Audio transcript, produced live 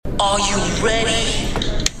Are you ready?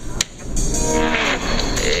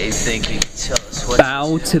 Hey, think you can tell us what?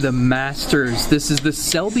 Bow to the masters. This is the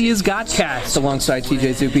Selby is Godcast alongside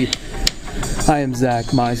T.J. Zuppe. I am Zack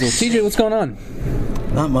Meisel. T.J., what's going on?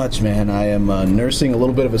 Not much, man. I am nursing a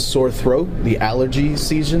little bit of a sore throat. The allergy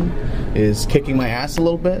season is kicking my ass a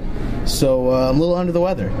little bit, so I'm a little under the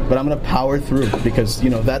weather. But I'm going to power through because,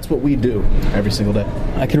 that's what we do every single day.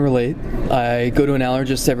 I can relate. I go to an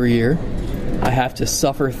allergist every year. I have to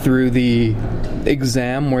suffer through the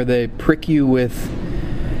exam where they prick you with,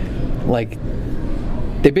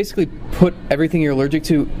 they basically put everything you're allergic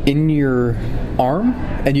to in your arm,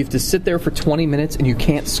 and you have to sit there for 20 minutes, and you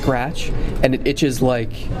can't scratch, and it itches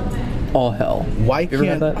like all hell. Why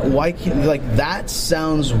can't that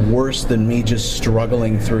sounds worse than me just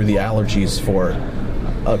struggling through the allergies for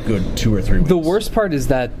a good 2 or 3 weeks. The worst part is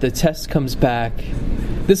that the test comes back.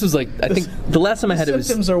 This was I think the last time I had it was...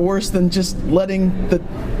 symptoms are worse than just letting the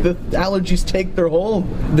allergies take their hold.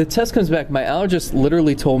 The test comes back. My allergist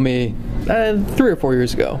literally told me 3 or 4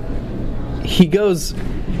 years ago. He goes,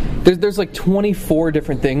 there's 24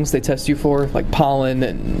 different things they test you for, like pollen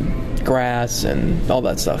and grass and all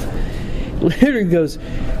that stuff. Literally goes,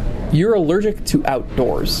 you're allergic to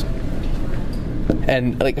outdoors.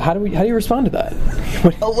 And how do you respond to that?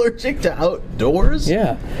 Allergic to outdoors?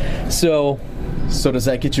 Yeah. So does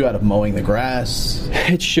that get you out of mowing the grass?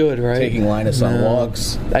 It should, right? Taking Linus on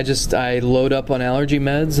walks? I load up on allergy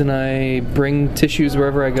meds and I bring tissues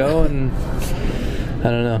wherever I go, and I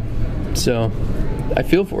don't know. So I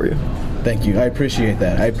feel for you. Thank you. I appreciate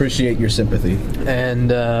that. I appreciate your sympathy.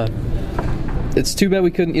 And it's too bad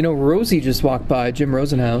we couldn't. Rosie just walked by, Jim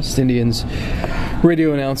Rosenhaus, Indians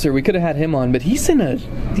radio announcer. We could have had him on, but he's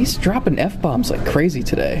dropping F-bombs like crazy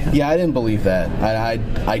today. Yeah, I didn't believe that. I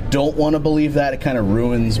don't want to believe that. It kind of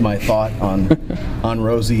ruins my thought on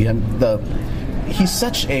Rosie. He's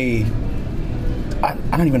such a... I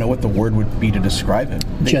don't even know what the word would be to describe him.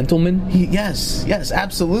 Gentleman? Yes,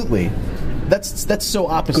 absolutely. That's so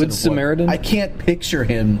opposite. Good Samaritan? I can't picture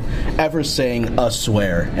him ever saying a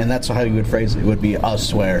swear, and that's how you would phrase it. It would be a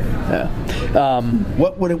swear. Yeah.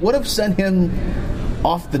 What would have sent him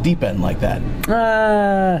off the deep end like that?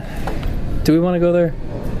 Do we want to go there?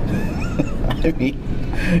 I mean,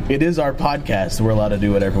 it is our podcast. We're allowed to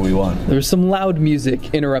do whatever we want. There was some loud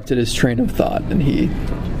music interrupted his train of thought, and he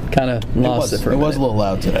kind of lost it for a minute. It was a little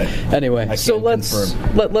loud today. Anyway, so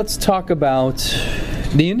let's talk about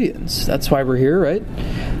the Indians. That's why we're here, right?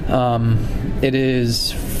 It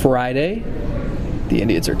is Friday. The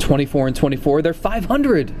Indians are 24-24. They're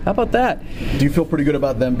 500. How about that? Do you feel pretty good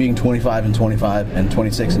about them being 25-25 and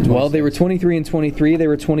 26-26? Well, they were 23-23. They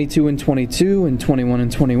were 22-22 and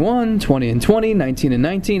 21-21, 20-20,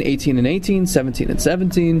 19-19, 18-18,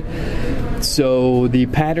 17-17. So the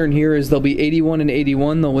pattern here is they'll be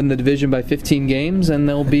 81-81. They'll win the division by 15 games, and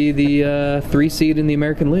they'll be the 3 seed in the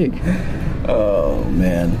American League. Oh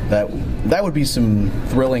man, that would be some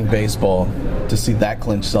thrilling baseball to see that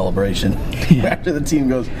clinch celebration after the team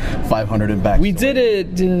goes 500 and back. We did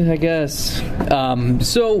it, I guess.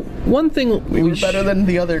 So one thing we were better than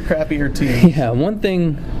the other crappier teams. Yeah, one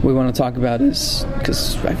thing we want to talk about is,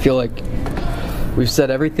 because I feel like we've said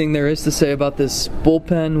everything there is to say about this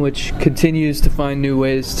bullpen, which continues to find new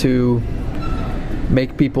ways to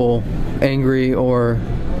make people angry or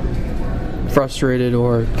frustrated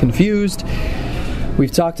or confused.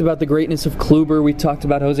 We've talked about the greatness of Kluber. We've talked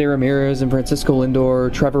about Jose Ramirez and Francisco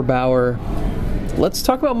Lindor, Trevor Bauer. Let's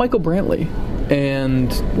talk about Michael Brantley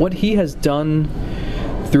and what he has done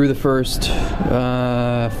through the first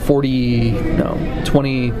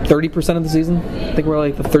 30% of the season. I think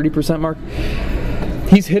we're the 30% mark.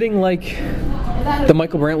 He's hitting like the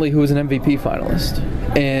Michael Brantley who was an MVP finalist.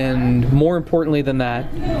 And more importantly than that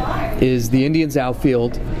is the Indians'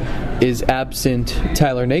 outfield is absent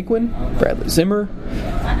Tyler Naquin, Bradley Zimmer,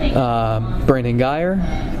 Brandon Guyer,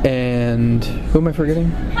 and who am I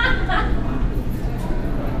forgetting?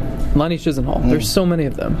 Lonnie Chisenhall. There's so many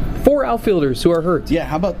of them. 4 outfielders who are hurt. Yeah,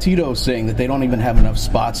 how about Tito saying that they don't even have enough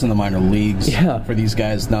spots in the minor leagues for these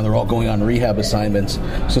guys? Now they're all going on rehab assignments.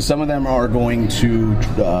 So some of them are going to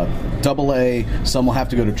AA, some will have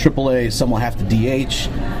to go to AAA, some will have to DH.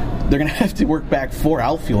 They're going to have to work back 4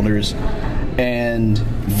 outfielders. And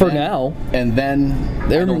then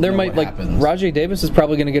there might Rajai Davis is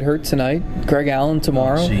probably going to get hurt tonight. Greg Allen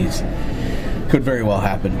tomorrow. Jeez. Could very well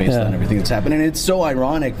happen based on everything that's happening. And it's so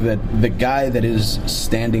ironic that the guy that is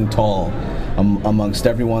standing tall amongst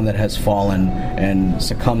everyone that has fallen and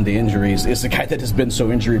succumbed to injuries, is the guy that has been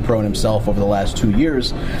so injury prone himself over the last 2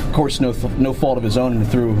 years. Of course, no fault of his own,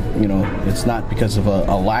 and it's not because of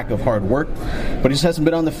a lack of hard work, but he just hasn't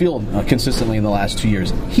been on the field consistently in the last 2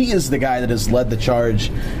 years. He is the guy that has led the charge,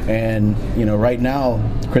 and right now,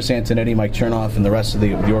 Chris Antonetti, Mike Chernoff, and the rest of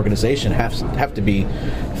the organization have to be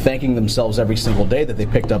thanking themselves every single day that they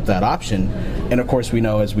picked up that option. And of course, we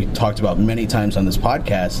know, as we talked about many times on this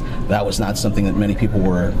podcast, that was not something that many people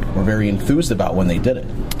were very enthused about when they did it.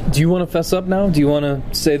 Do you want to fess up now? Do you want to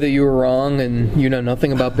say that you were wrong and you know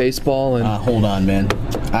nothing about baseball? And hold on, man.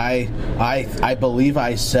 I believe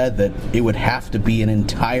I said that it would have to be an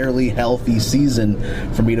entirely healthy season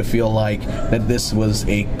for me to feel like that this was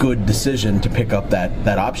a good decision to pick up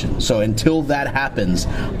that option. So until that happens,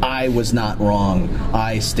 I was not wrong.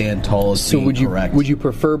 I stand tall as being correct. Would you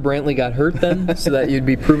prefer Brantley got hurt then, so that you'd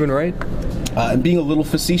be proven right? I'm being a little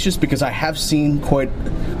facetious because I have seen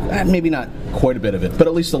maybe not quite a bit of it, but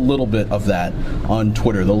at least a little bit of that on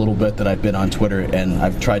Twitter, the little bit that I've been on Twitter, and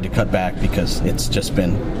I've tried to cut back because it's just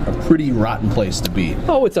been a pretty rotten place to be.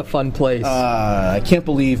 Oh, it's a fun place. I can't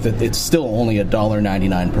believe that it's still only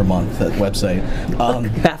 $1.99 per month, that website.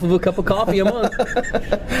 Half of a cup of coffee a month.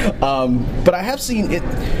 But I have seen it.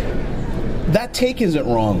 That take isn't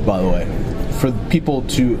wrong, by the way. For people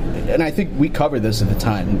to, and I think we covered this at the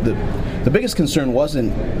time, the biggest concern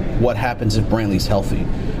wasn't what happens if Brantley's healthy.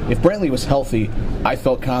 If Brantley was healthy, I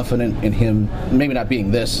felt confident in him, maybe not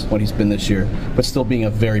being what he's been this year, but still being a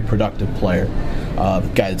very productive player.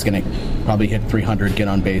 Guy that's going to probably hit 300, get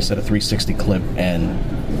on base at a 360 clip, and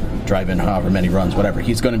drive in however many runs, whatever.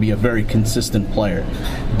 He's going to be a very consistent player.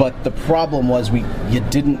 But the problem was you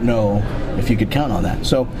didn't know if you could count on that.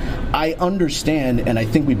 So I understand, and I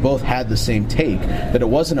think we both had the same take, that it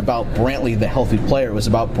wasn't about Brantley, the healthy player. It was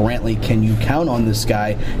about Brantley, can you count on this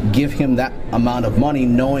guy, give him that amount of money,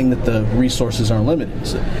 knowing that the resources are limited.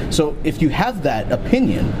 So if you have that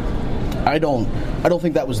opinion, I don't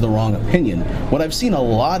think that was the wrong opinion. What I've seen a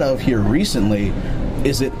lot of here recently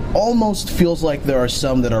is it almost feels like there are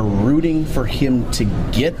some that are rooting for him to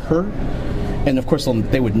get hurt. And of course,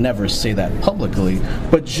 they would never say that publicly,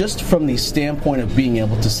 but just from the standpoint of being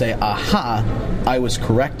able to say, aha, I was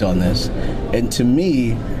correct on this. And to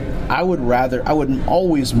me, I would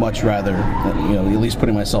always much rather, at least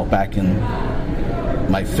putting myself back in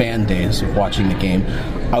my fan days of watching the game,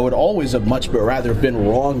 I would always have much rather been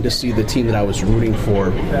wrong to see the team that I was rooting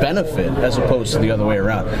for benefit as opposed to the other way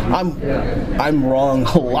around. I'm wrong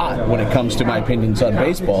a lot when it comes to my opinions on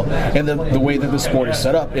baseball, and the way that the sport is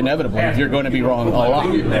set up, inevitably, you're going to be wrong a lot.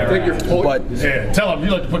 But tell them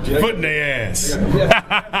you like to put your foot in their ass.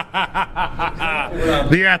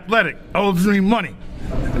 The Athletic owes me money.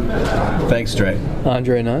 Thanks, Dre.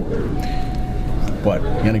 Andre Nutt. What?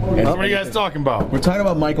 What are you guys talking about? We're talking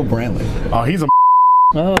about Michael Brantley. Oh, he's a.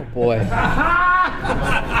 Oh boy. In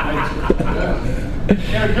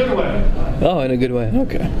a good way. Oh, in a good way.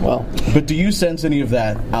 Okay. Well. But do you sense any of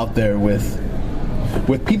that out there with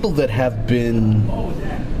people that have been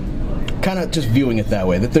kind of just viewing it that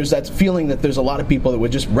way? That there's that feeling that there's a lot of people that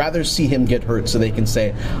would just rather see him get hurt so they can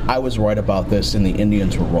say, I was right about this and the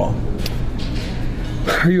Indians were wrong.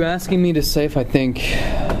 Are you asking me to say if I think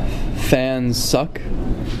fans suck?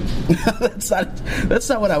 That's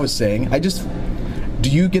not what I was saying. Do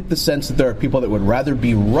you get the sense that there are people that would rather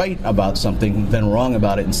be right about something than wrong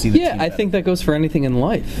about it and see the team better? I think that goes for anything in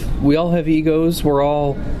life. We all have egos. We're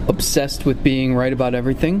all obsessed with being right about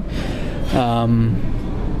everything. I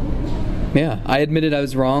admitted I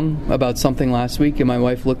was wrong about something last week, and my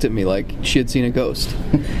wife looked at me like she had seen a ghost.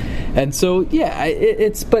 And so,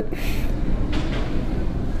 but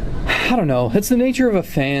I don't know. It's the nature of a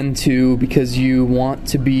fan, too, because you want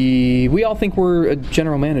to be... We all think we're a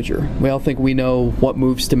general manager. We all think we know what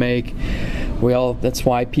moves to make. That's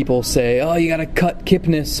why people say, oh, you got to cut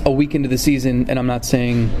Kipnis a week into the season, and I'm not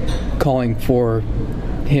calling for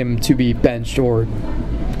him to be benched or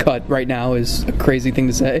cut right now is a crazy thing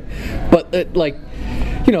to say. But,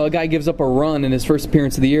 a guy gives up a run in his first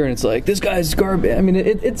appearance of the year, and it's like, this guy's garbage. I mean,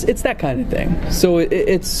 it's that kind of thing. So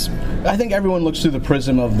it's... I think everyone looks through the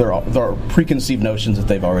prism of their preconceived notions that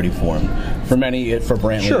they've already formed. For many, for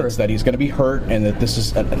Brantley, it's that he's going to be hurt, and that this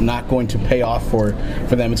is not going to pay off for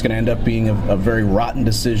them. It's going to end up being a very rotten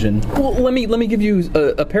decision. Well, let me give you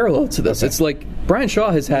a parallel to this. Okay. It's like Brian Shaw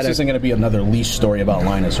has had... This isn't going to be another leash story about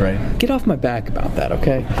Linus, right? Get off my back about that,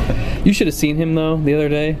 okay? You should have seen him, though, the other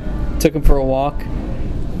day. Took him for a walk.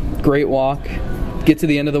 Great walk. get to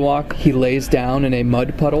the end of the walk, he lays down in a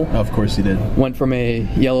mud puddle. Of course he did. Went from a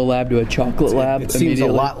yellow lab to a chocolate lab. It seems a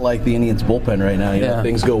lot like the Indians bullpen right now.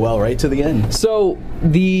 Things go well right to the end. So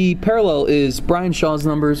the parallel is Brian Shaw's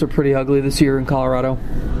numbers are pretty ugly this year in Colorado.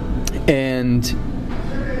 And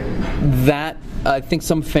that, I think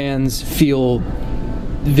some fans feel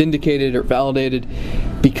vindicated or validated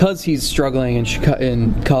because he's struggling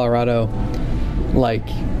in Colorado. Like,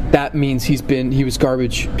 that means he was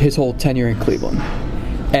garbage his whole tenure in Cleveland.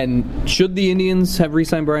 And should the Indians have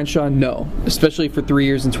re-signed Brian Shaw? No. Especially for 3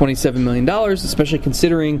 years and $27 million, especially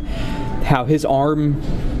considering how his arm,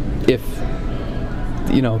 if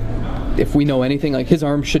we know anything, like his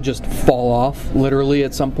arm should just fall off literally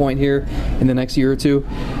at some point here in the next year or two.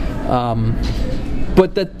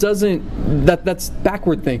 But that's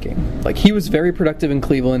backward thinking. Like, he was very productive in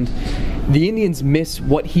Cleveland. The Indians miss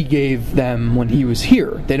what he gave them when he was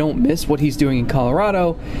here. They don't miss what he's doing in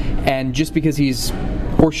Colorado. And just because he's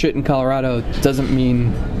horseshit in Colorado doesn't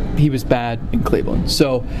mean he was bad in Cleveland.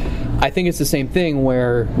 So I think it's the same thing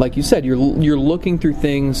where, like you said, you're looking through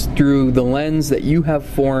things through the lens that you have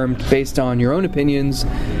formed based on your own opinions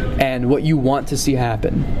and what you want to see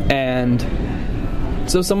happen. And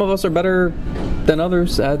so some of us are better than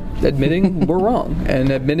others at admitting we're wrong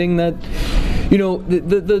and admitting that,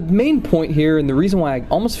 the main point here, and the reason why I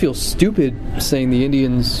almost feel stupid saying the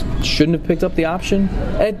Indians shouldn't have picked up the option,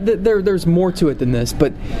 there's more to it than this,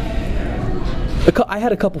 but I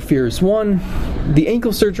had a couple fears. One, the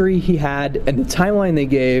ankle surgery he had and the timeline they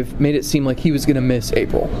gave made it seem like he was going to miss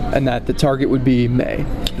April and that the target would be May.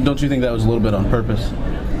 Don't you think that was a little bit on purpose?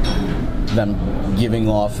 Them giving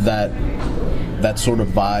off that sort of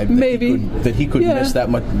vibe that he could miss that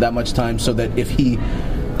much time, so that if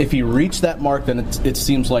he reached that mark, then it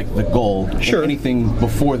seems like the goal. Sure. And anything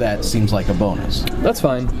before that seems like a bonus. That's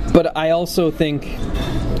fine. But I also think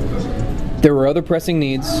there were other pressing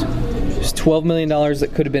needs. There's $12 million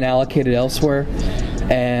that could have been allocated elsewhere.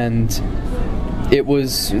 And it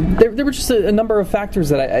was there were just a number of factors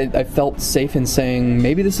that I felt safe in saying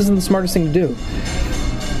maybe this isn't the smartest thing to do.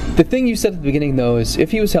 The thing you said at the beginning, though, is if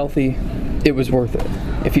he was healthy, it was worth it.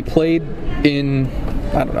 If he played in,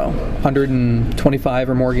 125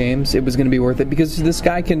 or more games, it was going to be worth it because this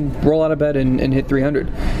guy can roll out of bed and hit 300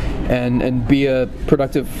 and be a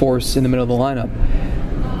productive force in the middle of the lineup.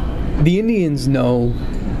 The Indians know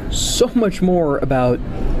so much more about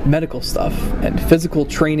medical stuff and physical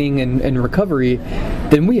training and recovery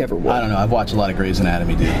than we ever would. I don't know. I've watched a lot of Grey's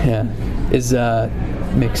Anatomy, dude. Yeah. Is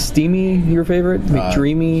McSteamy your favorite?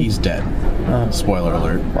 McDreamy? He's dead. Spoiler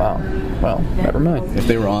alert. Wow. Well, never mind. If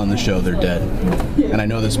they were on the show, they're dead. And I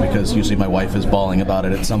know this because usually my wife is bawling about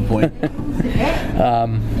it at some point.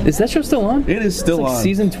 Is that show still on? It is still on.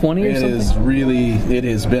 Season 20 or something? It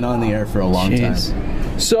has been on the air for a long time.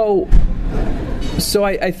 So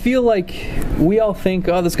I feel like we all think,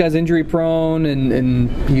 oh, this guy's injury prone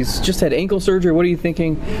and he's just had ankle surgery. What are you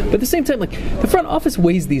thinking? But at the same time, like, the front office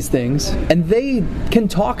weighs these things, and they can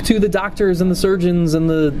talk to the doctors and the surgeons and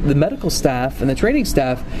the medical staff and the training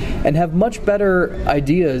staff and have much better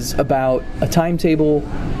ideas about a timetable,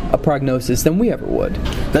 a prognosis than we ever would.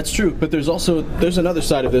 That's true, but there's another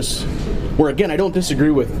side of this where, again, I don't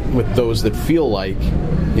disagree with those that feel like,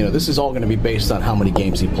 this is all going to be based on how many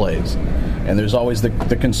games he plays. And there's always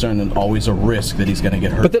the concern and always a risk that he's going to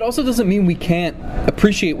get hurt. But that also doesn't mean we can't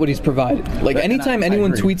appreciate what he's provided. Like, anytime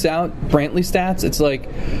anyone tweets out Brantley stats, it's like,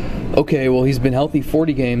 okay, well, he's been healthy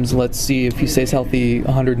 40 games. Let's see if he stays healthy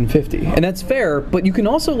 150. And that's fair, but you can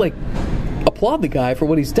also, applaud the guy for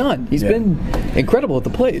what he's done. He's been incredible at the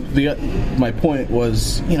plate. My point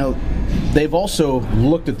was, they've also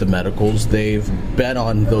looked at the medicals. They've bet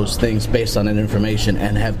on those things based on that information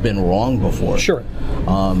and have been wrong before. Sure.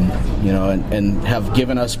 And have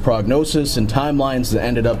given us prognosis and timelines that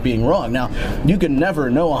ended up being wrong. Now, you can never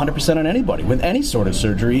know 100% on anybody. With any sort of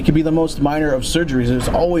surgery, it could be the most minor of surgeries. There's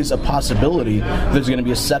always a possibility there's going to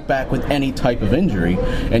be a setback with any type of injury,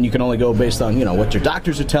 and you can only go based on, what your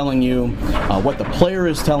doctors are telling you, what the player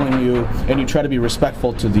is telling you, and you try to be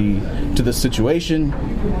respectful to the situation.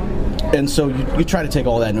 And so you try to take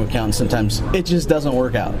all that into account, and sometimes it just doesn't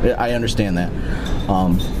work out. I understand that.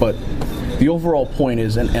 But the overall point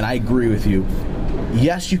is, and I agree with you,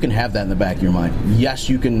 yes, you can have that in the back of your mind. Yes,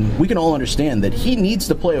 we can all understand that he needs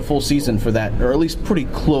to play a full season for that, or at least pretty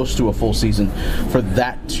close to a full season for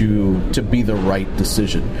that to be the right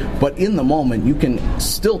decision. But in the moment, you can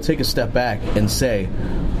still take a step back and say,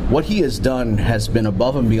 what he has done has been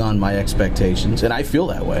above and beyond my expectations, and I feel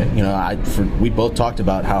that way. We both talked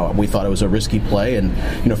about how we thought it was a risky play,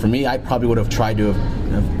 and for me, I probably would have tried to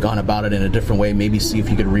have gone about it in a different way, maybe see if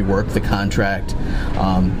he could rework the contract,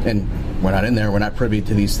 and we're not in there. We're not privy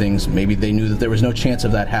to these things. Maybe they knew that there was no chance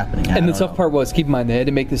of that happening. And the tough part was, keep in mind, they had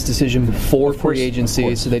to make this decision before free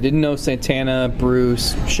agency, so they didn't know Santana,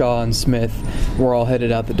 Bruce, Shaw, and Smith were all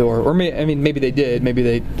headed out the door. Or maybe they did. Maybe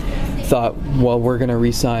they thought, well, we're going to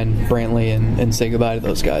re-sign Brantley and say goodbye to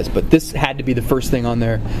those guys. But this had to be the first thing on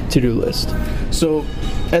their to-do list. So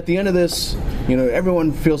at the end of this,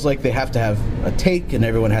 everyone feels like they have to have a take, and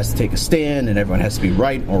everyone has to take a stand, and everyone has to be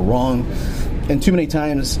right or wrong. And too many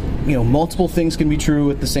times, multiple things can be true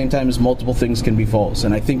at the same time as multiple things can be false.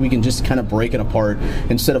 And I think we can just kind of break it apart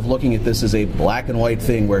instead of looking at this as a black and white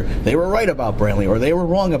thing where they were right about Brantley or they were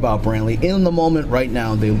wrong about Brantley. In the moment right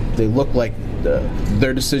now, they look like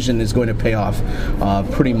their decision is going to pay off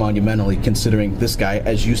pretty monumentally, considering this guy,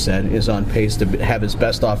 as you said, is on pace to have his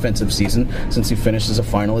best offensive season since he finished as a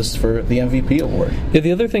finalist for the MVP award. Yeah,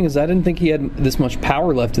 the other thing is I didn't think he had this much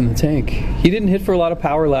power left in the tank. He didn't hit for a lot of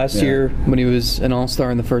power last year when he was an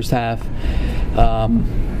all-star in the first half.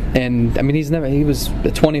 And, he was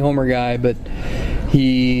a 20-homer guy, but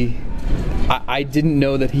I didn't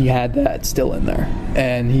know that he had that still in there.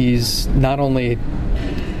 And he's not only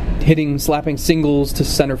slapping singles to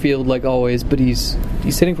center field like always, but he's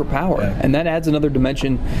hitting for power, and that adds another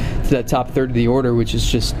dimension to that top third of the order, which is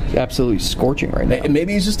just absolutely scorching right now. And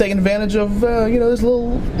maybe he's just taking advantage of there's a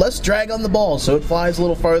little less drag on the ball, so it flies a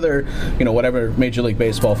little farther. Whatever Major League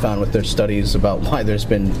Baseball found with their studies about why there's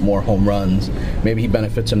been more home runs, maybe he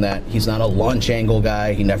benefits from that. He's not a launch angle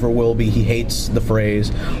guy. He never will be. He hates the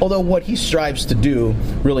phrase. Although what he strives to do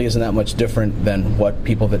really isn't that much different than what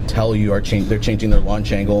people that tell you they're changing their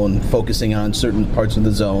launch angle and focusing on certain parts of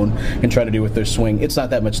the zone and trying to do with their swing. It's not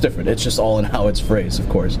that much different. It's just all in how it's phrased, of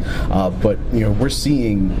course. But we're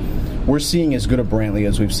seeing as good a Brantley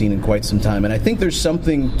as we've seen in quite some time, and I think there's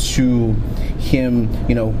something to him.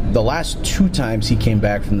 The last two times he came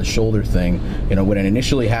back from the shoulder thing, when it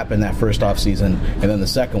initially happened that first off season, and then the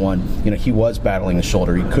second one, he was battling the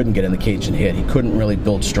shoulder. He couldn't get in the cage and hit. He couldn't really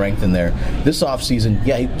build strength in there. This off season,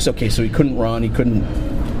 it's okay. So he couldn't run. He couldn't,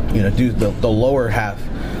 do the lower half.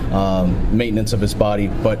 Maintenance of his body,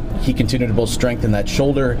 but he continued to build strength in that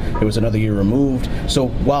shoulder. It was another year removed. So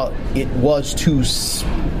while it was two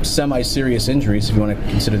semi-serious injuries, if you want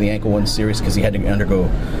to consider the ankle one serious because he had to undergo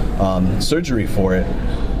surgery for it,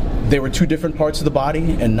 they were two different parts of the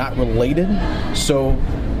body and not related. So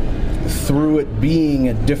through it being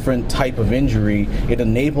a different type of injury, it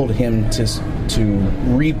enabled him to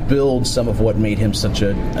rebuild some of what made him such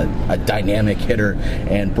a dynamic hitter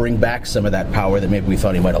and bring back some of that power that maybe we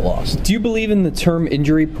thought he might have lost. Do you believe in the term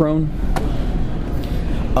injury prone?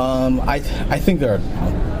 I think there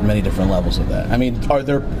are many different levels of that. Are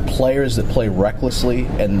there players that play recklessly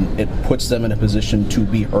and it puts them in a position to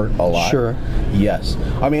be hurt a lot? Sure. Yes.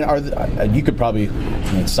 You could probably,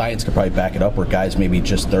 science could probably back it up where guys maybe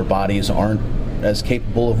just their bodies aren't as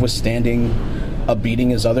capable of withstanding a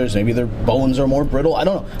beating as others. Maybe their bones are more brittle. I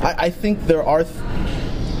don't know. I think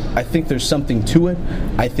I think there's something to it.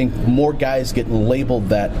 I think more guys get labeled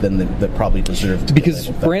that than that probably deserve to. Because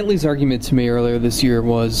Brantley's argument to me earlier this year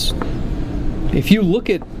was, if you look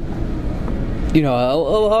at,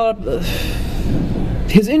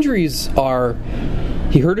 his injuries are,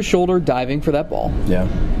 he hurt his shoulder diving for that ball. Yeah.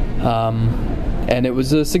 And it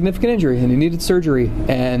was a significant injury, and he needed surgery.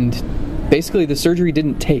 And basically, the surgery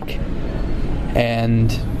didn't take.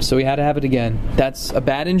 And so he had to have it again. That's a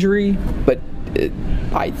bad injury, but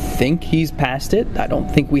I think he's past it. I don't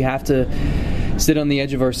think we have to sit on the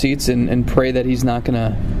edge of our seats and pray that he's not going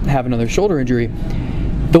to have another shoulder injury.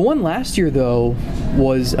 The one last year, though,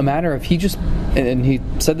 was a matter of he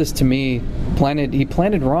said this to me, he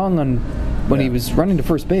planted wrong when he was running to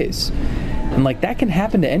first base. And, that can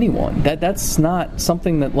happen to anyone. That's not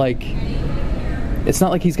something that, it's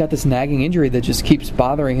not like he's got this nagging injury that just keeps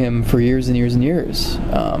bothering him for years and years and years.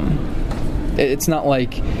 It's not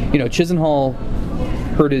like, Chisenhall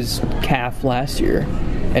hurt his calf last year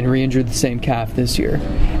and re-injured the same calf this year.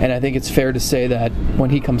 And I think it's fair to say that when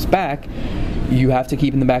he comes back, you have to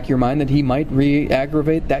keep in the back of your mind that he might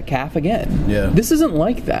re-aggravate that calf again. Yeah. This isn't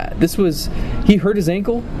like that. He hurt his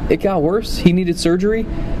ankle, it got worse, he needed surgery.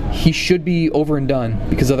 He should be over and done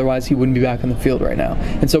because otherwise he wouldn't be back on the field right now.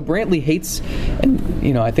 And so Brantley hates,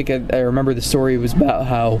 and I think I remember the story was about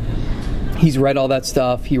how he's read all that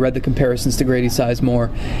stuff. He read the comparisons to Grady Sizemore,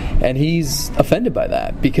 and he's offended by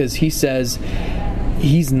that because he says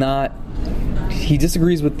he's not he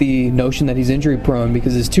disagrees with the notion that he's injury prone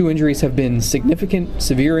because his 2 injuries have been significant,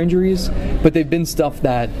 severe injuries, but they've been stuff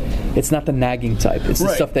that it's not the nagging type. It's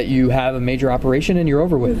the stuff that you have a major operation and you're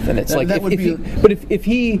over with. And it's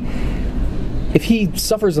if he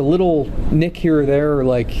suffers a little nick here or there, or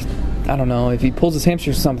like, I don't know, if he pulls his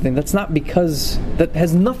hamstring or something, that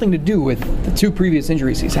has nothing to do with the 2 previous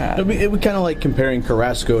injuries he's had. It would kind of like comparing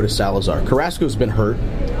Carrasco to Salazar. Carrasco's been hurt,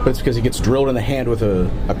 but it's because he gets drilled in the hand with a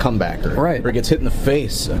comebacker. Right. Or gets hit in the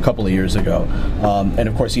face a couple of years ago. And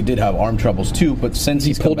of course he did have arm troubles too, but since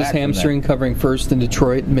he's pulled his hamstring covering first in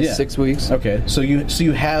Detroit, missed 6 weeks. Okay, so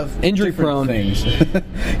you have injury prone things.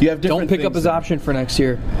 You have different Don't pick things up his option for next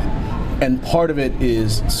year. And part of it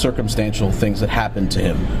is circumstantial things that happen to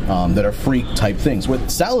him that are freak-type things.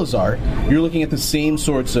 With Salazar, you're looking at the same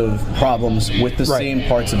sorts of problems with the same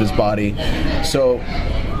parts of his body. So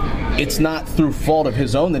it's not through fault of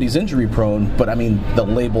his own that he's injury-prone, but, I mean, the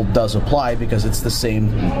label does apply because it's the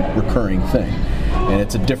same recurring thing. And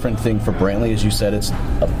it's a different thing for Brantley. As you said, it's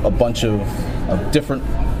a bunch of different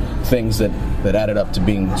things that added up to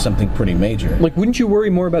being something pretty major. Like, wouldn't you worry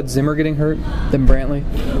more about Zimmer getting hurt than Brantley?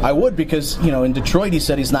 I would, because, in Detroit he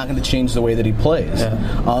said he's not going to change the way that he plays.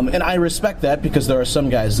 Yeah. And I respect that, because there are some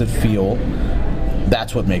guys that feel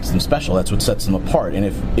that's what makes them special. That's what sets them apart. And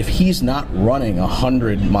if he's not running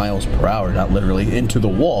 100 miles per hour, not literally, into the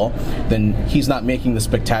wall, then he's not making the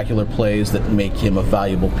spectacular plays that make him a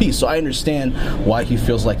valuable piece. So I understand why he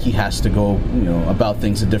feels like he has to go, about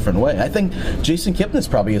things a different way. I think Jason Kipnis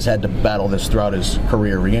probably has had to battle this throughout his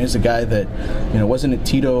career. He's a guy that, wasn't it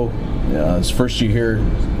Tito, his first year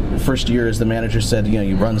as the manager said,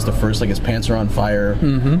 he runs the first like his pants are on fire.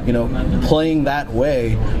 Mm-hmm. Playing that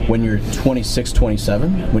way when you're 26,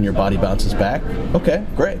 27, when your body bounces back, okay,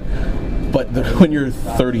 great. But when you're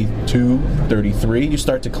 32, 33, you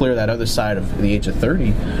start to clear that other side of the age of 30.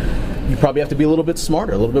 You probably have to be a little bit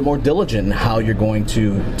smarter, a little bit more diligent in how you're going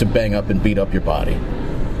to bang up and beat up your body.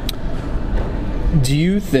 Do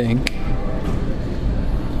you think,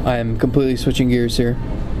 I am completely switching gears here,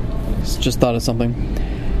 just thought of something.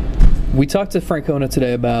 We talked to Francona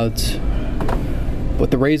today about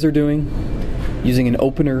what the Rays are doing, using an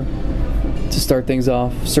opener to start things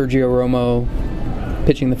off. Sergio Romo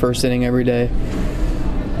pitching the first inning every day.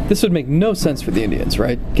 This would make no sense for the Indians,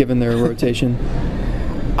 right? Given their rotation.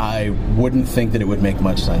 I wouldn't think that it would make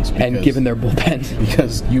much sense. And given their bullpen.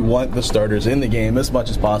 Because you want the starters in the game as much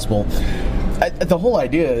as possible. The whole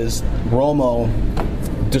idea is Romo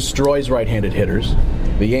destroys right-handed hitters.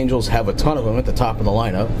 The Angels have a ton of them at the top of the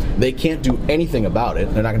lineup. They can't do anything about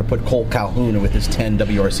it. They're not going to put Cole Calhoun with his 10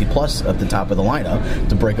 WRC plus at the top of the lineup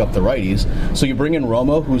to break up the righties. So you bring in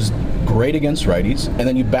Romo, who's great against righties, and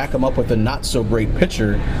then you back him up with a not-so-great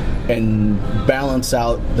pitcher and balance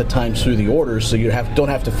out the times through the order so you don't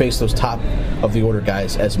have to face those top-of-the-order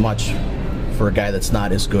guys as much for a guy that's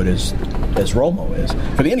not as good as Romo is.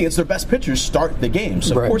 For the Indians, their best pitchers start the game,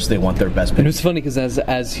 so of course they want their best pitchers. And it's funny because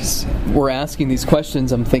as we're asking these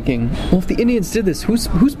questions, I'm thinking, well, if the Indians did this,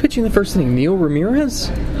 who's pitching the first inning? Neil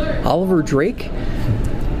Ramirez? Oliver Drake?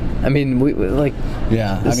 I mean,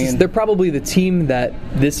 they're probably the team that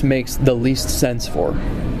this makes the least sense for.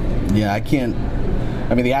 Yeah,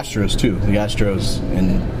 the Astros, too. The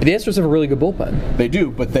Astros have a really good bullpen. They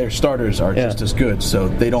do, but their starters are just as good, so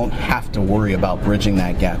they don't have to worry about bridging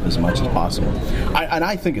that gap as much as possible.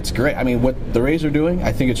 I think it's great. I mean, what the Rays are doing,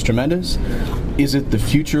 I think it's tremendous. Is it the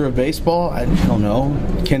future of baseball? I don't know.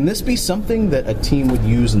 Can this be something that a team would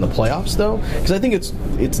use in the playoffs, though? Because I think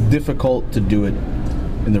it's difficult to do it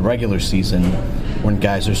in the regular season when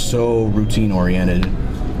guys are so routine-oriented.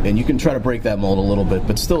 And you can try to break that mold a little bit,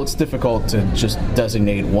 but still it's difficult to just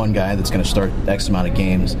designate one guy that's going to start X amount of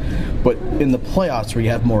games. But in the playoffs where you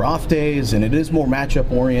have more off days and it is more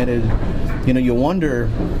matchup-oriented, you wonder,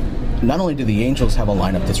 not only do the Angels have a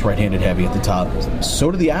lineup that's right-handed heavy at the top, so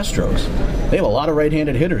do the Astros. They have a lot of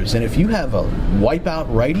right-handed hitters. And if you have a wipeout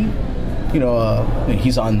righty,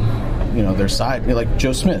 he's on their side, like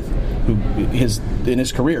Joe Smith, who in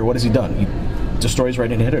his career, what has he done? He destroys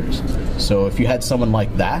right-handed hitters. So if you had someone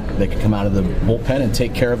like that could come out of the bullpen and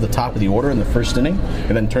take care of the top of the order in the first inning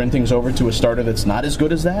and then turn things over to a starter that's not as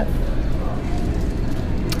good as that.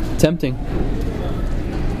 Tempting.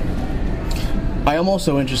 I am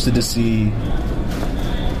also interested to see,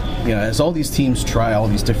 as all these teams try all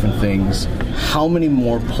these different things, how many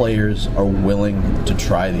more players are willing to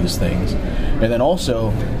try these things? And then also,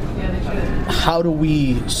 how do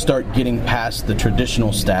we start getting past the traditional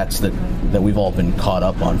stats that we've all been caught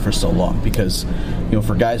up on for so long? Because,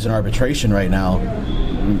 for guys in arbitration right now,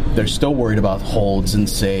 they're still worried about holds and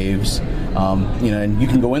saves And you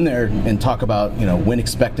can go in there and talk about, win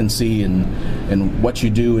expectancy and what you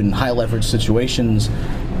do in high leverage situations,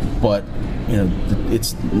 but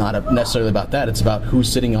it's not necessarily about that. It's about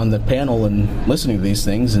who's sitting on the panel and listening to these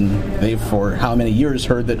things, and they've for how many years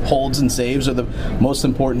heard that holds and saves are the most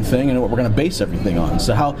important thing and what we're going to base everything on.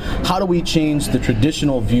 So how do we change the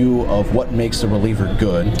traditional view of what makes a reliever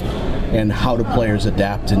good, and how do players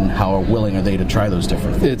adapt, and how willing are they to try those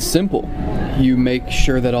different things? It's simple. You make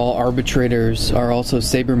sure that all arbitrators are also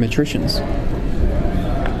sabermetricians.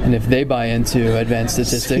 And if they buy into advanced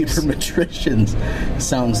statistics... Sabermetricians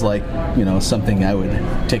sounds like, something I would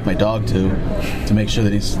take my dog to make sure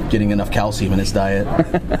that he's getting enough calcium in his diet.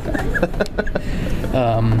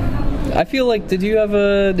 I feel like, did you have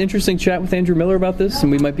an interesting chat with Andrew Miller about this?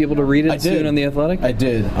 And we might be able to read it soon on The Athletic? I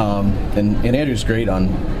did. And Andrew's great on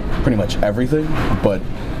pretty much everything, but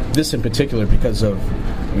this in particular because of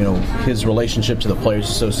his relationship to the Players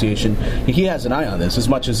Association. He has an eye on this as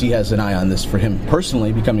much as he has an eye on this for him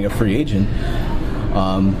personally becoming a free agent.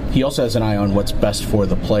 He also has an eye on what's best for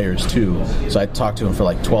the players too. So I talked to him for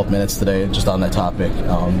like 12 minutes today just on that topic.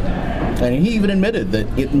 And he even admitted that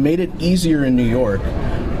it made it easier in New York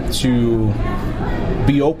to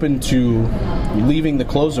be open to leaving the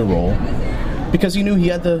closer role because he knew he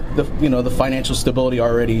had the financial stability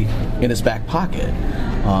already in his back pocket.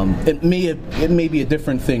 It may be a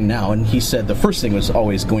different thing now, and he said the first thing was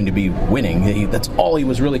always going to be winning. That's all he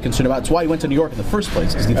was really concerned about. That's why he went to New York in the first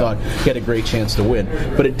place, because he thought he had a great chance to win.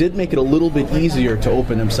 But it did make it a little bit easier to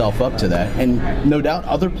open himself up to that, and no doubt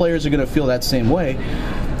other players are going to feel that same way.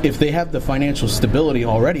 If they have the financial stability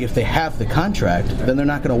already, if they have the contract, then they're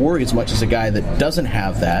not going to worry as much as a guy that doesn't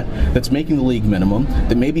have that, that's making the league minimum,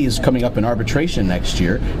 that maybe is coming up in arbitration next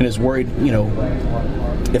year, and is worried,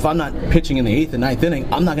 if I'm not pitching in the 8th and 9th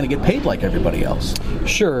inning, I'm not going to get paid like everybody else.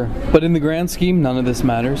 Sure, but in the grand scheme, none of this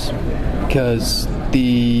matters because the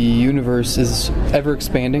universe is ever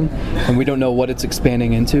expanding, and we don't know what it's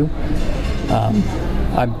expanding into.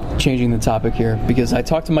 I'm changing the topic here because I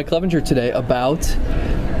talked to Mike Clevinger today about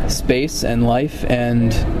space and life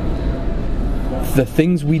and the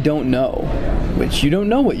things we don't know, which you don't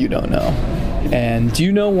know what you don't know. And do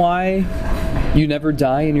you know why you never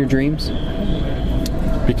die in your dreams?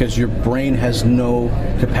 Because your brain has no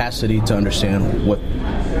capacity to understand what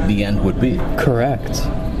the end would be. Correct.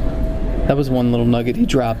 That was one little nugget he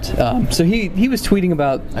dropped. So he was tweeting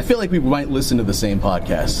about... I feel like we might listen to the same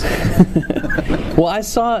podcast.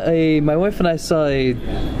 Well, my wife and I saw a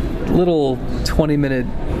little 20-minute,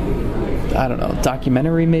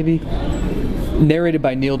 documentary maybe, narrated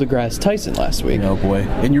by Neil deGrasse Tyson last week. Oh boy.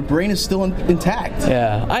 And your brain is still intact.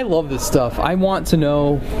 Yeah, I love this stuff. I want to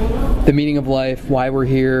know the meaning of life, why we're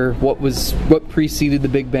here, what preceded the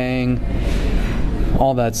Big Bang,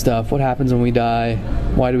 all that stuff. What happens when we die?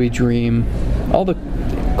 Why do we dream? All the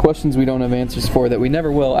questions we don't have answers for that we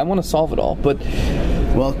never will. I want to solve it all, but...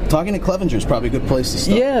 Well, talking to Clevinger is probably a good place to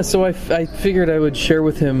start. Yeah, so I figured I would share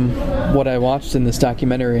with him what I watched in this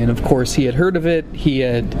documentary, and of course he had heard of it. He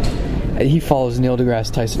follows Neil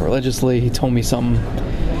deGrasse Tyson religiously. He told me some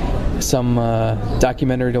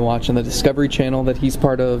documentary to watch on the Discovery Channel that he's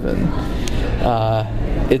part of, and I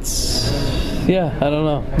don't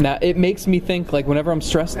know. Now it makes me think, like, whenever I'm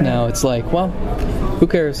stressed now, it's like, well, who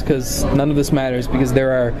cares? Because none of this matters, because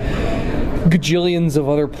there are gajillions of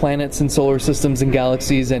other planets and solar systems and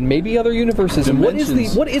galaxies and maybe other universes. And what is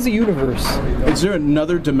a universe? Is there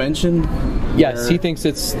another dimension? Yes, he thinks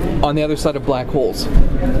it's on the other side of black holes.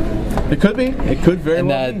 It could be. It could very well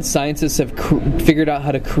be. And that scientists have figured out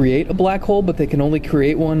how to create a black hole, but they can only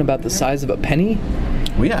create one about the size of a penny.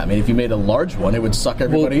 Well, yeah, I mean, if you made a large one, it would suck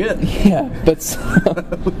everybody in. Yeah, but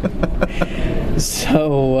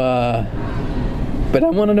but I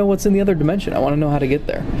want to know what's in the other dimension. I want to know how to get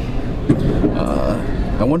there.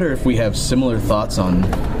 I wonder if we have similar thoughts on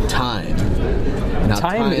time. Now,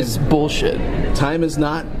 time is bullshit. Time is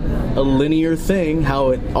not a linear thing,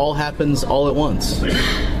 how it all happens all at once.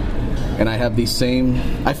 And I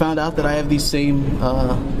found out that I have these same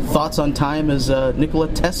thoughts on time as Nikola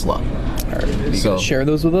Tesla. Are you going to share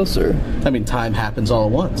those with us? Or? I mean, time happens all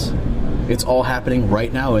at once. It's all happening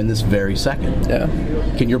right now in this very second. Yeah.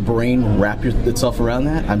 Can your brain wrap itself around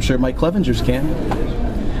that? I'm sure Mike Clevinger's can.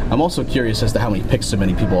 I'm also curious as to how he picks so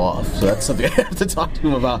many people off. So that's something I have to talk to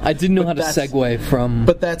him about. I didn't know how to segue from...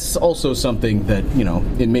 But that's also something that,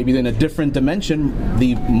 maybe in a different dimension,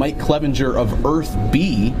 the Mike Clevinger of Earth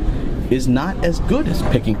B is not as good as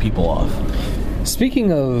picking people off.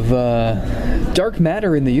 Speaking of dark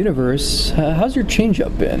matter in the universe, how's your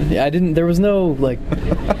change-up been? There was no,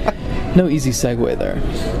 no easy segue there.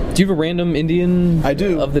 Do you have a random Indian I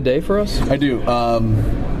do. of the day for us? I do.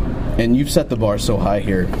 and you've set the bar so high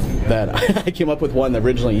here that I came up with one that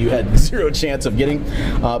originally you had zero chance of getting,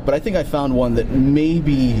 but I think I found one that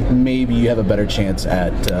maybe you have a better chance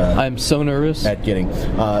at. I'm so nervous. At getting.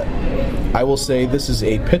 I will say this is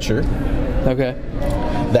a pitcher. Okay.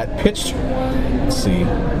 That pitched. Let's see.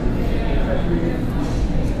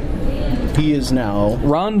 He is now...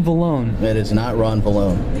 Ron Vallone. It is not Ron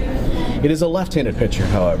Vallone. It is a left-handed pitcher,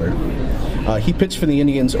 however. He pitched for the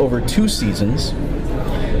Indians over 2 seasons.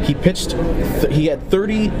 He had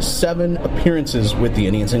 37 appearances with the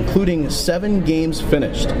Indians, including 7 games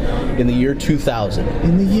finished in the year 2000.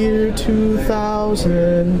 In the year 2000.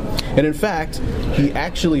 And in fact, he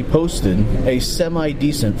actually posted a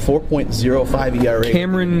semi-decent 4.05 ERA.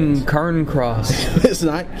 Cameron Carncross. It's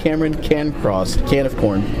not Cameron Cancross. Can of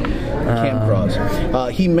corn. Cancross.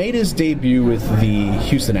 He made his debut with the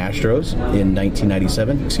Houston Astros in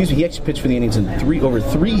 1997. Excuse me, he actually pitched for the Indians in over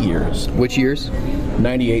 3 years. Which years?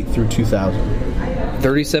 98 through 2000.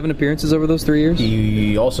 37 appearances over those 3 years?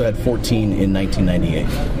 He also had 14 in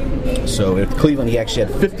 1998. So at Cleveland, he actually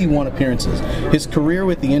had 51 appearances. His career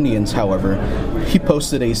with the Indians, however, he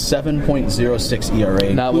posted a 7.06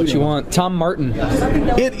 ERA. Not what you want. Tom Martin.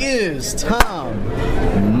 It is Tom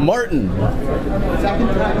Martin,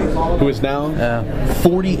 who is now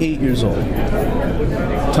 48 years old.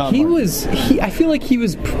 I feel like he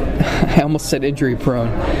was, I almost said injury prone.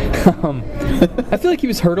 I feel like he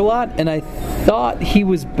was hurt a lot, and I thought he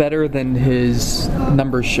was better than his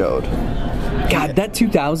numbers showed. God, that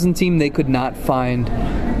 2000 team, they could not find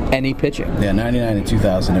any pitching. Yeah, 99 and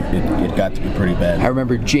 2000, it got to be pretty bad. I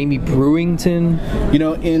remember Jamie Brewington. You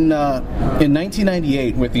know, in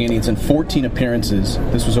 1998 with the Indians, in 14 appearances,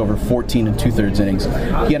 this was over 14 and 2/3 innings,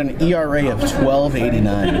 he had an ERA of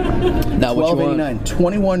 12.89. Not what you want.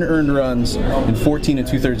 21 earned runs in 14 and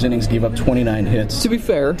 2/3 innings, gave up 29 hits. To be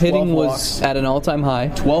fair, hitting was walks, at an all-time high.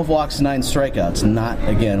 12 walks, 9 strikeouts. Not,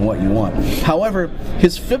 again, what you want. However,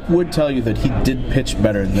 his FIP would tell you that he did pitch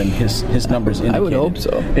better than his numbers indicated. I would hope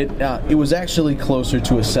so. It was actually closer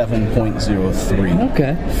to a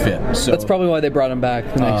 7.03 FIP. So that's probably why they brought him back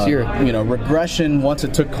the next year. You know, regression, once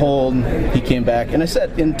it took hold, he came back. And I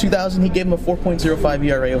said, in 2000, he gave him a 4.05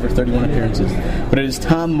 ERA over 31 appearances. But it is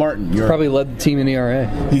Tom Martin. Probably led the team in ERA.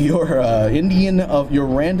 Your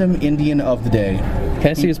random Indian of the day. Can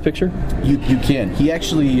I see his picture? You can. He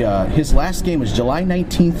actually, his last game was July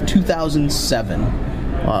 19th, 2007.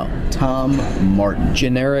 Wow. Tom Martin.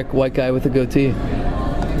 Generic white guy with a goatee.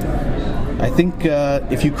 I think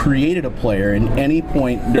if you created a player in any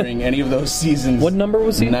point during any of those seasons... What number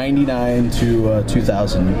was he? 99 to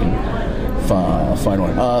 2000. You can find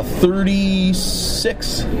one.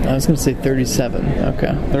 36. I was going to say 37.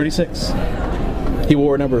 Okay. 36. He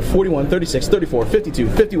wore number 41, 36, 34, 52,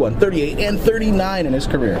 51, 38, and 39 in his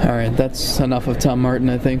career. All right, that's enough of Tom Martin,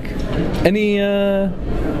 I think. Any...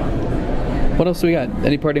 What else do we got?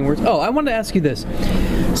 Any parting words? Oh, I wanted to ask you this.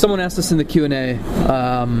 Someone asked us in the Q&A...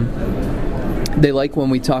 they like when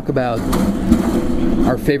we talk about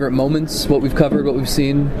our favorite moments, what we've covered, what we've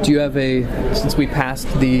seen. Do you have since we passed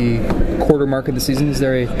the quarter mark of the season, is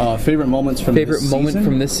there a favorite moments from favorite moment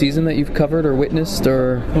from this season that you've covered or witnessed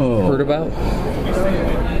or heard about?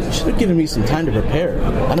 You should have given me some time to prepare.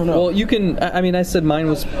 I don't know. Well, you can. I mean, I said mine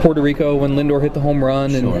was Puerto Rico when Lindor hit the home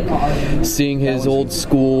run and seeing his old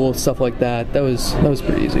school, stuff like that. That was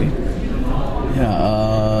pretty easy.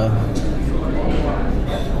 Yeah.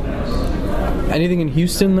 Anything in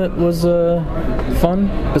Houston that was fun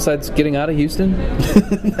besides getting out of Houston?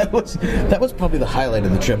 that was probably the highlight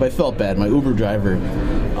of the trip. I felt bad. My Uber driver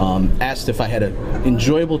asked if I had an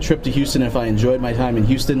enjoyable trip to Houston, if I enjoyed my time in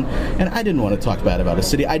Houston, and I didn't want to talk bad about a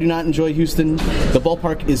city. I do not enjoy Houston. The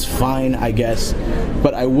ballpark is fine, I guess,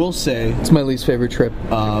 but I will say... It's my least favorite trip.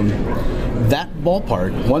 That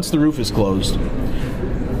ballpark, once the roof is closed,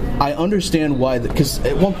 I understand why, because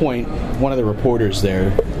at one point, one of the reporters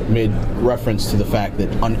there made reference to the fact that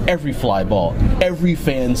on every fly ball, every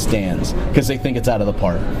fan stands because they think it's out of the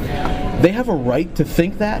park. They have a right to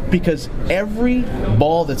think that because every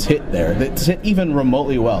ball that's hit there, that's hit even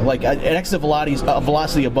remotely well, like an exit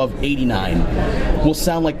velocity above 89, will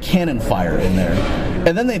sound like cannon fire in there.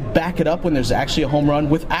 And then they back it up when there's actually a home run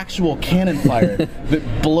with actual cannon fire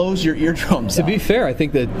that blows your eardrums out. To be fair, I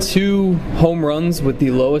think the 2 home runs with the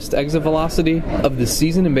lowest exit velocity of the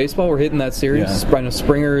season in baseball were hit in that series. Yeah. Brino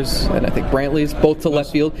Springer's and I think Brantley's, both to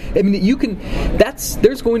left field. I mean, you can.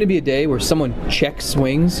 There's going to be a day where someone check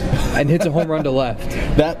swings and hits a home run to left.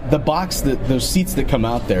 Those seats that come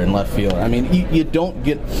out there in left field. I mean, you don't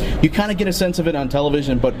get. You kind of get a sense of it on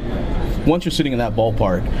television, but once you're sitting in that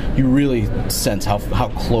ballpark, you really sense how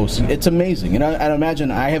close. It's amazing. And I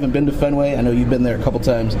imagine, I haven't been to Fenway. I know you've been there a couple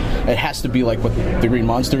times. It has to be like what the Green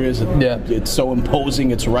Monster is. Yeah. It's so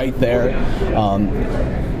imposing. It's right there.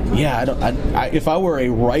 If I were a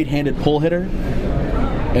right-handed pull hitter,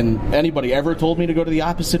 and anybody ever told me to go to the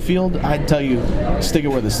opposite field, I'd tell you, stick it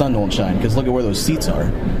where the sun don't shine, because look at where those seats are.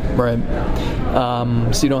 Right.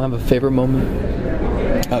 So you don't have a favorite moment?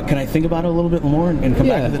 Can I think about it a little bit more and come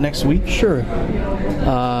back to the next week? Sure.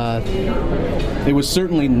 It was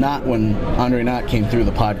certainly not when Andre Knott came through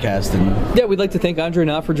the podcast. And yeah, we'd like to thank Andre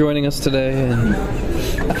Knott for joining us today. And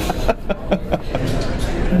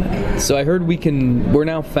so I heard we're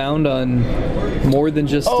now found on more than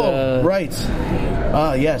just... right.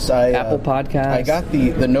 Yes, Apple Podcasts. I got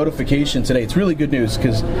the notification today. It's really good news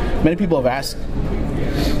because many people have asked.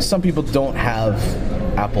 Some people don't have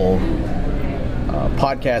Apple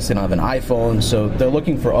Podcasts and have an iPhone, so they're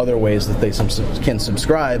looking for other ways that they can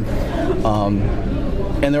subscribe.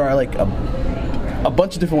 And there are like a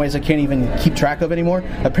bunch of different ways I can't even keep track of anymore.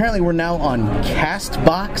 Apparently, we're now on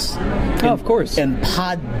Castbox. Of course. And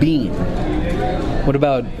Podbean. What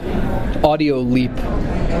about Audio Leap?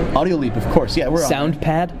 Audio Leap, of course. Yeah, we're on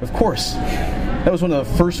SoundPad? Of course. That was one of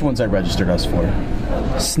the first ones I registered us for.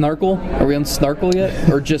 Snarkle? Are we on Snarkle yet?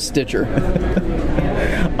 Or just Stitcher?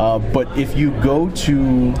 But if you go to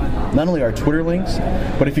not only our Twitter links,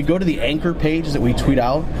 but if you go to the Anchor page that we tweet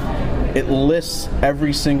out, it lists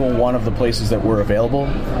every single one of the places that we're available.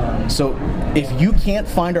 So if you can't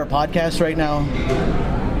find our podcast right now,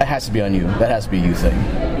 it has to be on you. That has to be a you thing.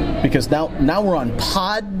 Because now we're on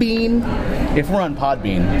Podbean. If we're on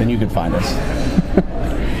Podbean, then you can find us.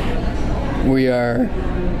 We are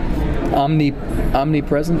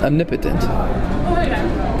omnipresent, omnipotent.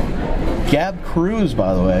 Gab Cruz,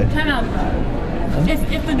 by the way. Time out.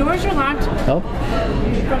 If the doors are locked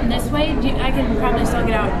from this way, I can probably still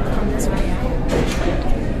get out from this way.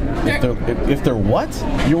 If they're what?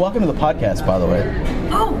 You're welcome to the podcast, by the way.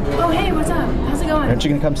 Oh, hey, what's up? How's it going? Aren't you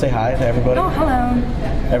going to come say hi to everybody? Oh, hello.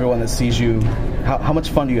 Everyone that sees you. How much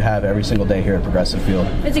fun do you have every single day here at Progressive Field?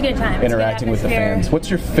 It's a good time. Interacting with the fans. What's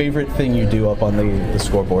your favorite thing you do up on the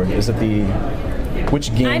scoreboard? Is it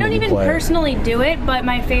which game? I don't even personally do it, but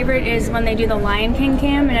my favorite is when they do the Lion King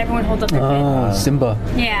cam and everyone holds up their hand. Simba.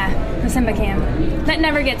 Yeah, the Simba cam. That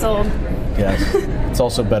never gets old. Yes. It's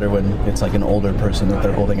also better when it's like an older person that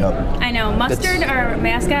they're holding up. I know. Mustard, our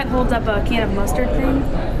mascot, holds up a can of mustard thing.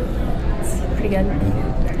 It's pretty good.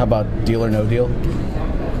 How about Deal or No Deal?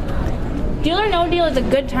 Deal or No Deal is a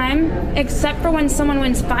good time, except for when someone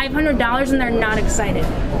wins $500 and they're not excited.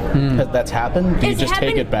 That's happened? Do you just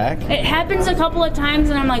take it back? It happens a couple of times,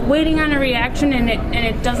 and I'm like waiting on a reaction, and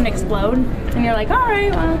it doesn't explode. And you're like, all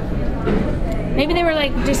right, well, maybe they were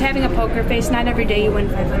like just having a poker face. Not every day you win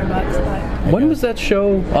 $500, but when was that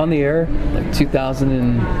show on the air? Like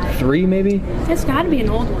 2003, maybe? It's got to be an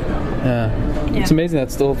old one. Yeah. It's amazing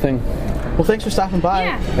that's still a thing. Well, thanks for stopping by.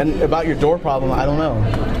 Yeah. And about your door problem, I don't know.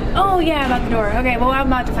 Oh, yeah, about the door. Okay, well, I'm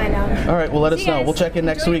about to find out. All right, well, let us know. Guys. We'll check in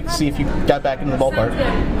next week to see if you got back into the ballpark.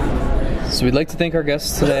 Sounds good. So we'd like to thank our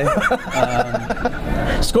guests today.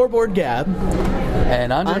 Scoreboard Gab.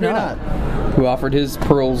 And Andre Knott, who offered his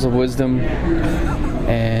pearls of wisdom.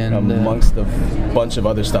 And amongst a bunch of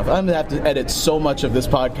other stuff. I'm going to have to edit so much of this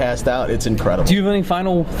podcast out. It's incredible. Do you have any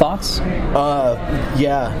final thoughts?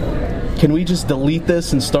 Yeah. Can we just delete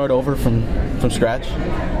this and start over from scratch?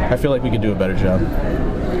 I feel like we could do a better job.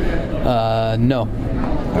 No.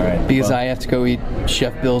 All right. Because I have to go eat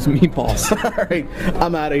Chef Bill's meatballs. All right.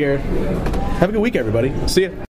 I'm out of here. Have a good week, everybody. See ya.